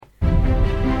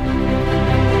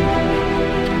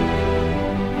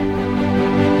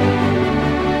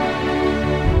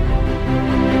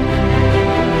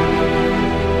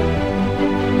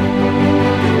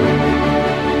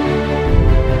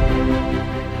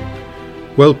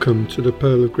Welcome to the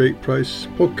Pearl of Great Price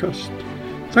podcast.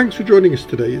 Thanks for joining us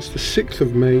today. It's the 6th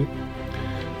of May.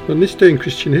 On this day in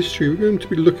Christian history, we're going to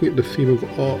be looking at the theme of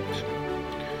art.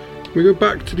 We go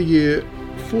back to the year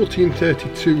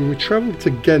 1432 and we travel to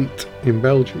Ghent in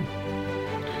Belgium,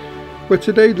 where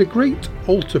today the Great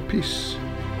Altarpiece,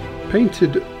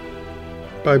 painted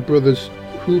by brothers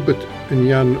Hubert and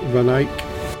Jan van Eyck,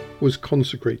 was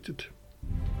consecrated.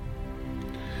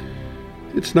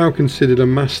 It's now considered a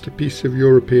masterpiece of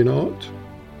European art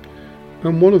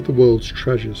and one of the world's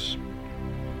treasures.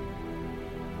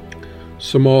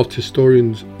 Some art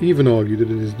historians even argue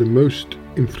that it is the most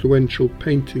influential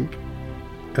painting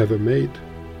ever made.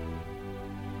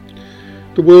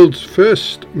 The world's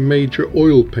first major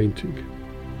oil painting.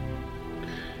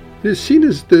 It is seen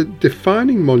as the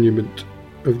defining monument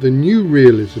of the new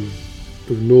realism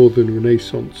of Northern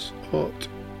Renaissance art.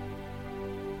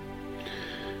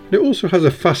 It also has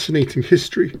a fascinating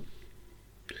history,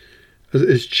 as it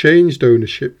has changed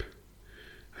ownership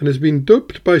and has been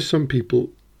dubbed by some people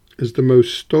as the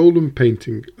most stolen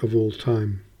painting of all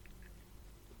time.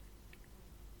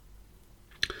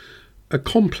 A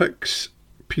complex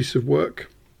piece of work.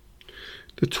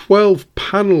 The 12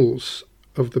 panels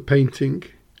of the painting,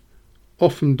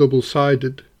 often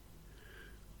double-sided,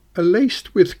 are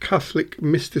laced with Catholic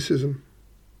mysticism.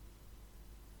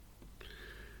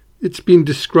 It's been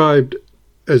described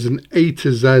as an A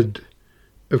to Z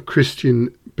of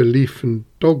Christian belief and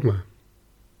dogma,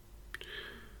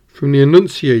 from the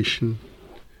Annunciation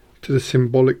to the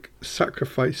symbolic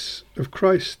sacrifice of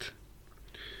Christ,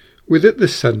 with at the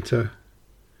centre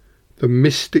the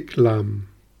mystic Lamb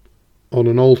on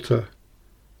an altar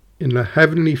in the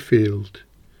heavenly field,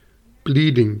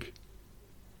 bleeding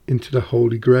into the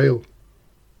Holy Grail.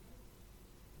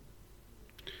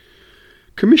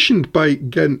 Commissioned by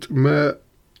Ghent Mer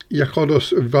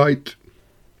Jacodos Veit,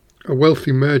 a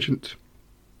wealthy merchant,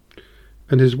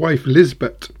 and his wife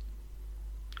Lisbeth,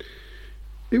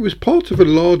 it was part of a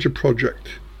larger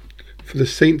project for the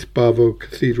St. Bavo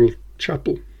Cathedral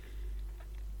Chapel.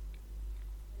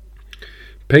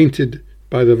 Painted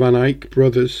by the Van Eyck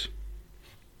brothers,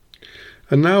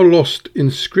 a now lost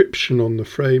inscription on the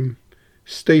frame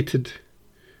stated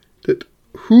that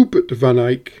Hubert van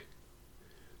Eyck,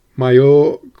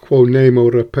 Major quo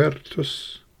nemo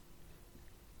repertus,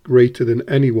 greater than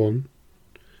anyone,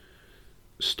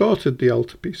 started the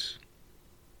altarpiece,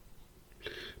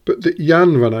 but that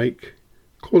Jan van Eyck,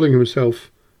 calling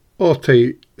himself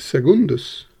Arte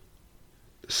Secundus,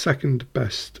 the second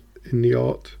best in the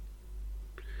art,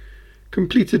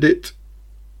 completed it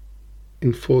in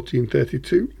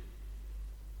 1432.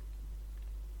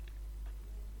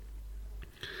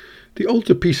 The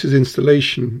altarpiece's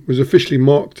installation was officially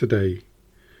marked today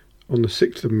on the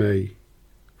 6th of May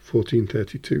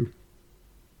 1432.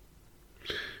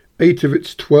 8 of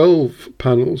its 12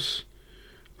 panels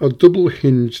are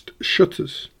double-hinged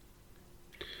shutters,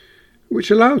 which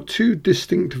allow two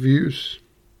distinct views,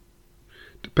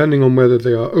 depending on whether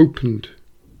they are opened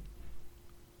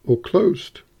or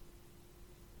closed.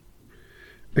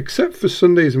 Except for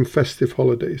Sundays and festive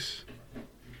holidays,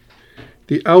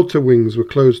 the outer wings were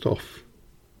closed off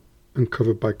and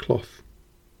covered by cloth.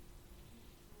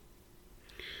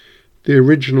 The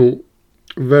original,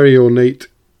 very ornate,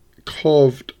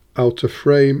 carved outer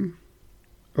frame,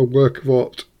 a work of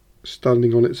art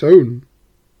standing on its own,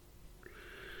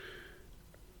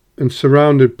 and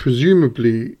surrounded,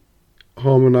 presumably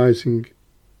harmonising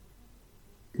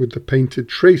with the painted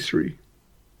tracery,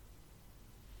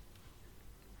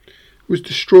 was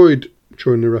destroyed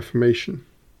during the Reformation.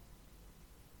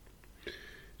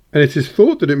 And it is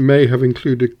thought that it may have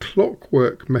included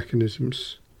clockwork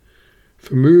mechanisms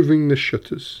for moving the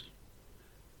shutters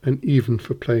and even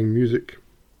for playing music.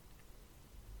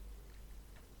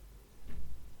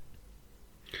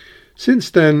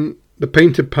 Since then, the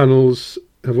painted panels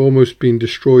have almost been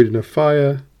destroyed in a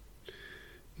fire,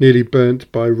 nearly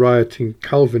burnt by rioting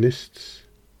Calvinists,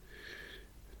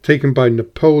 taken by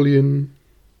Napoleon,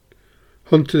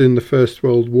 hunted in the First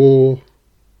World War,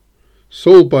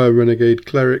 sold by a renegade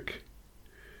cleric,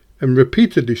 and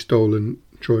repeatedly stolen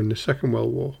during the Second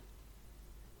World War.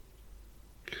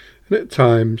 And at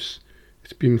times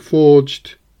it's been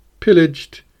forged,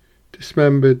 pillaged,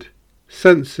 dismembered,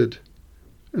 censored,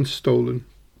 and stolen.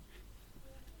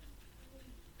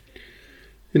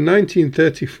 In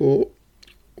 1934,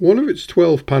 one of its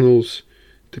 12 panels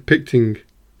depicting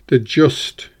the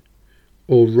just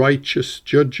or righteous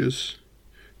judges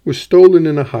was stolen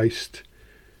in a heist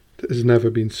that has never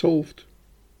been solved,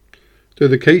 though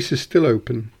the case is still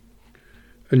open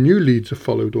and new leads are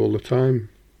followed all the time.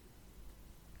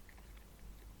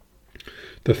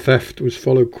 The theft was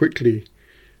followed quickly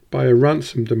by a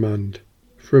ransom demand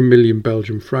for 1 million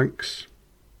Belgian francs.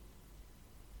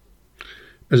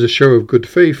 As a show of good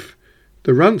faith,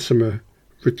 the ransomer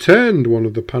returned one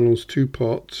of the panel's 2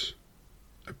 parts,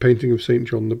 a painting of St.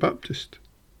 John the Baptist.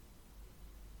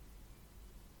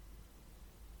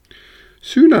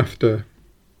 Soon after,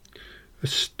 a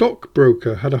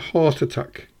stockbroker had a heart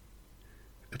attack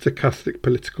at a Catholic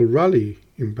political rally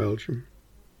in Belgium.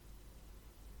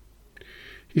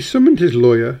 He summoned his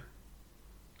lawyer,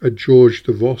 a George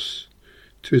de Vos,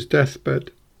 to his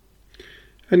deathbed,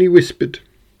 and he whispered,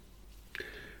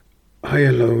 "I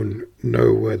alone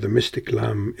know where the mystic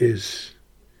lamb is.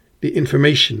 The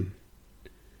information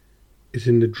is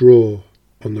in the drawer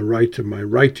on the right of my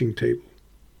writing table."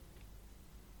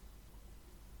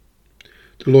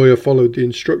 The lawyer followed the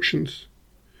instructions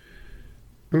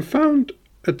and found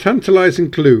a tantalizing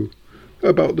clue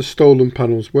about the stolen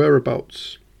panel's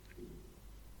whereabouts.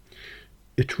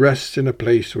 "It rests in a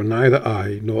place where neither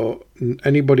I nor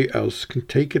anybody else can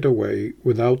take it away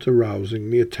without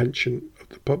arousing the attention of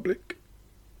the public."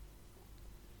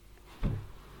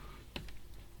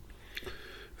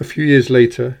 A few years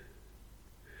later,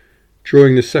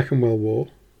 during the Second World War,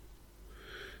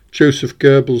 Joseph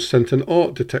Goebbels sent an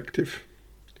art detective,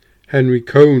 Heinrich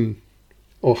Kohn,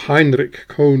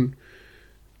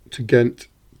 to Ghent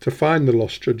to find the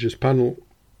lost judge's panel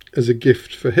as a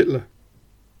gift for Hitler.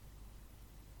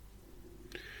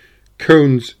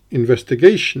 Kohn's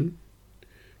investigation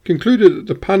concluded that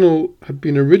the panel had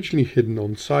been originally hidden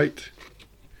on site,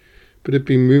 but had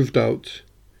been moved out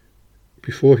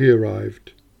before he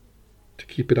arrived to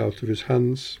keep it out of his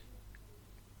hands.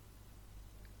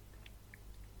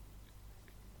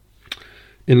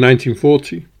 In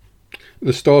 1940, at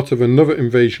the start of another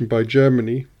invasion by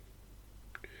Germany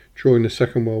during the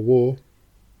Second World War,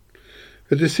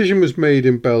 a decision was made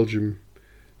in Belgium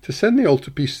to send the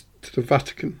altarpiece to the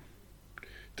Vatican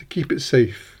to keep it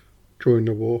safe during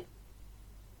the war.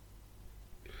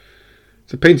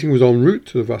 The painting was en route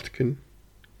to the Vatican,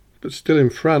 but still in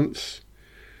France,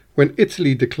 when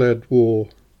Italy declared war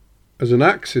as an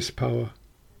Axis power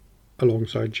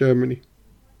alongside Germany.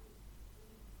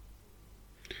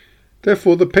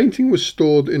 Therefore, the painting was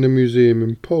stored in a museum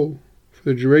in Pau for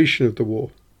the duration of the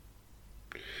war,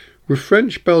 with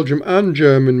French, Belgian and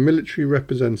German military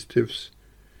representatives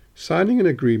signing an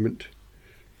agreement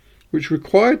which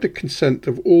required the consent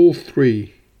of all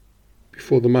 3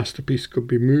 before the masterpiece could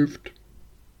be moved.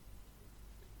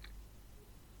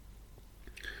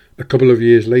 A couple of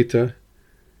years later,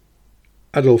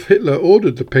 Adolf Hitler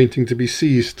ordered the painting to be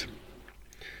seized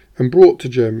and brought to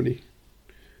Germany,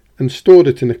 and stored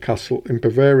it in a castle in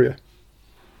Bavaria.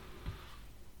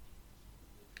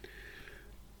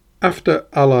 After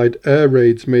Allied air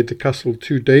raids made the castle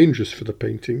too dangerous for the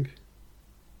painting,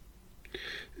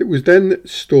 it was then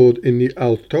stored in the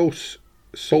Altos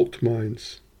salt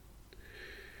mines,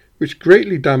 which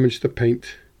greatly damaged the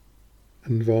paint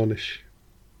and varnish.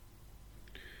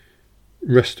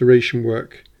 Restoration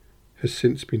work has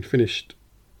since been finished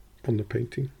on the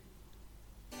painting.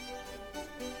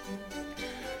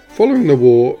 Following the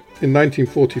war, in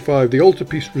 1945, the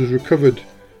altarpiece was recovered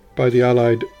by the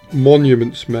Allied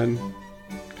Monuments Men.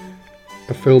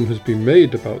 A film has been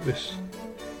made about this,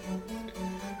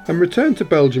 and returned to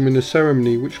Belgium in a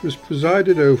ceremony which was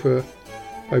presided over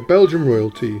by Belgian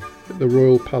royalty at the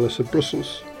Royal Palace of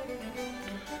Brussels,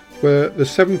 where the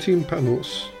 17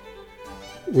 panels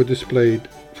were displayed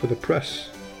for the press.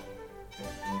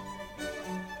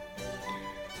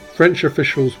 French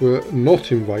officials were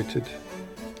not invited,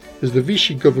 as the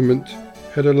Vichy government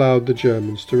had allowed the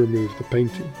Germans to remove the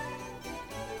painting.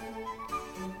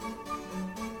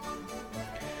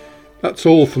 That's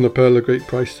all from the Pearl of Great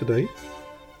Price today.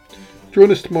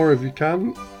 Join us tomorrow if you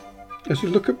can, as we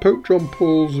look at Pope John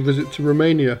Paul's visit to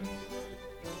Romania,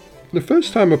 the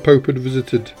first time a pope had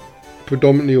visited a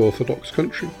predominantly Orthodox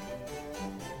country.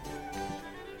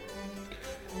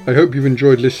 I hope you've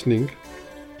enjoyed listening.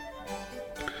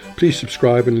 Please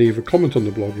subscribe and leave a comment on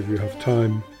the blog if you have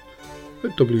time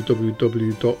at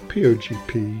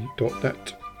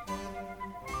www.pogp.net.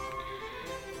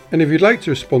 And if you'd like to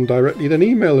respond directly, then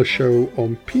email the show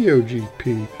on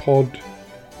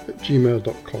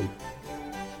pogppod@gmail.com.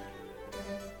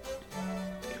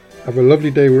 Have a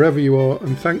lovely day wherever you are,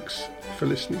 and thanks for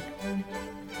listening.